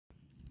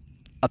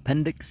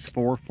Appendix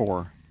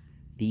 4.4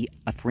 The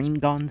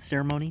Afringan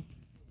Ceremony.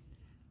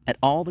 At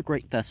all the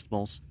great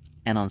festivals,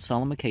 and on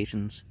solemn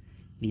occasions,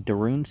 the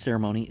Darun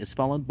ceremony is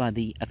followed by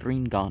the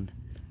Afringan,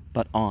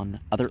 but on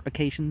other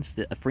occasions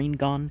the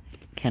Afringan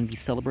can be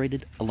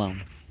celebrated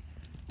alone.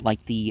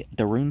 Like the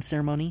Darun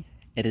ceremony,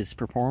 it is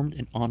performed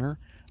in honor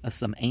of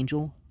some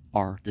angel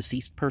or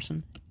deceased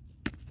person.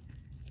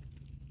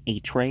 A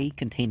tray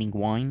containing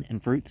wine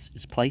and fruits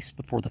is placed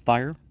before the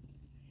fire,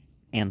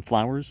 and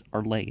flowers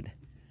are laid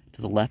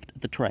to the left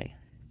of the tray.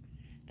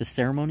 The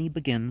ceremony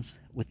begins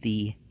with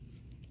the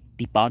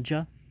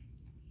Dipaja,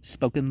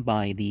 spoken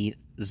by the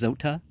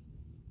Zota,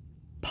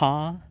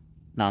 Pa,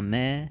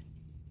 Name,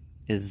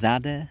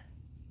 Izade,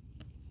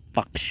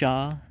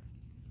 Baksha,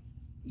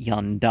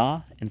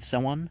 Yanda, and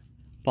so on,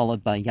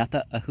 followed by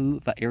Yata Ahu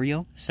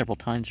Va'erio, several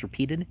times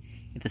repeated,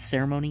 if the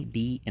ceremony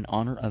be in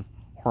honor of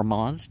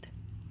Hormazd,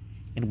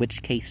 in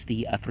which case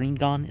the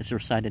Afringan is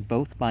recited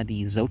both by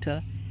the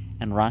Zota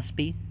and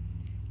Raspi.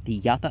 The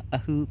Yata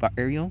Ahu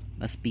Va'erio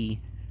must be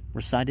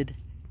recited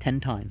 10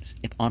 times,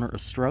 if honor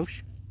of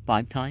Strosh,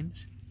 5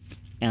 times,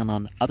 and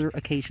on other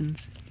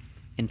occasions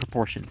in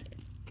proportion.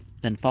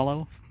 Then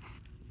follow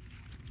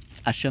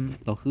Asham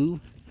Bohu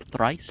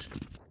thrice,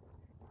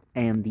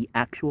 and the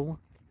actual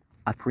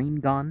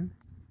Afringan,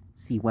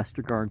 see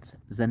Westergaard's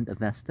Zend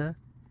Avesta,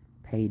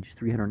 page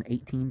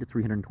 318 to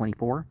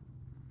 324,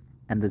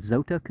 and the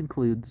Zota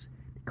concludes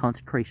the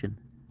consecration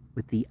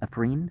with the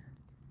Afrin,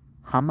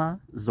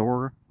 Hama,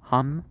 Zor,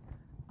 Ham,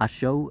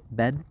 Asho,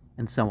 Bed,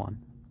 and so on.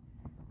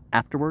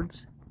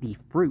 Afterwards, the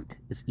fruit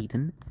is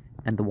eaten,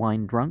 and the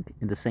wine drunk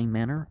in the same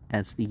manner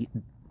as the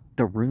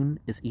Darun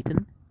is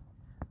eaten.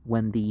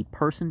 When the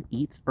person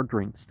eats or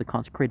drinks the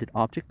consecrated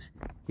objects,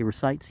 he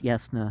recites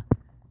Yasna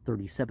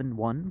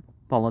 37:1,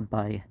 followed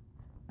by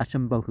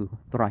Asham-bohu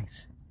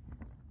thrice.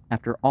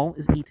 After all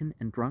is eaten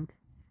and drunk,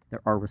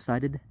 there are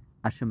recited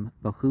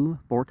Asham-bohu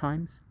 4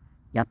 times,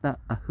 Yata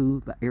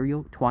Ahu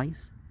Va'erio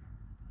twice,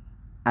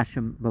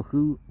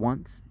 Asham-bohu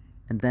once,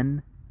 and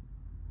then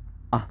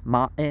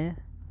Ahma'e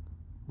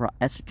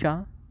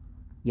Ra'escha,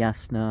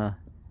 Yasna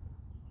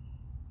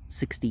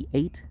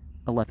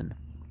 68:11.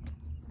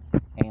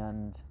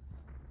 And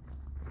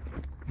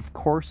of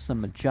course,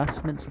 some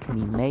adjustments can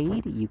be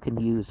made. You can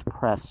use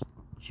pressed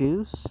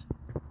juice.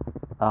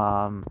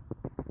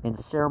 In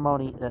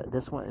ceremony,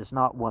 this one is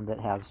not one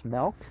that has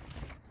milk,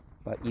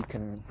 but you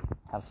can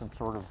have some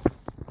sort of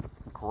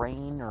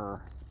grain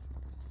or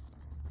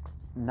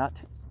nut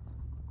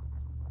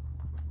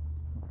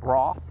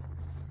broth